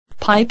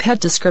Pipette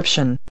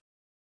description.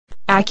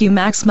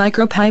 AccuMax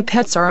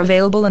micropipettes are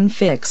available in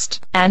fixed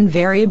and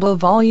variable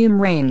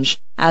volume range,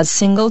 as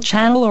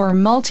single-channel or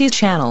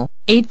multi-channel,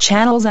 8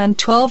 channels and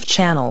 12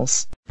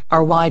 channels.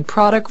 Our wide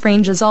product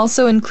ranges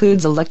also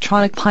includes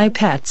electronic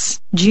pipettes,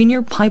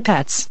 junior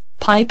pipettes,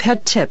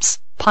 pipette tips,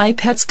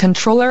 pipettes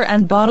controller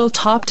and bottle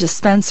top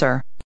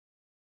dispenser.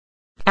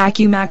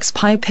 AccuMax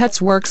pipettes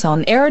works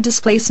on air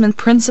displacement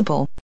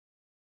principle.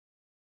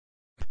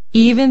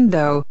 Even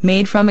though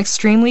made from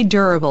extremely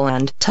durable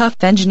and tough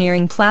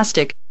engineering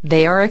plastic,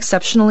 they are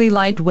exceptionally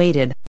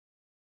light-weighted.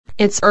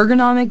 Its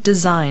ergonomic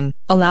design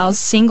allows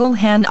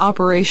single-hand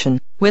operation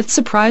with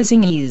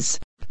surprising ease.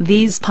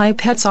 These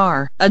pipettes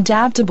are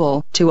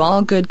adaptable to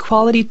all good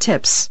quality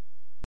tips.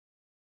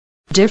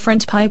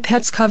 Different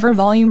pipettes cover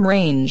volume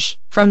range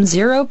from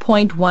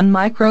 0.1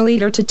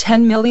 microliter to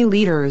 10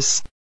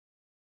 milliliters.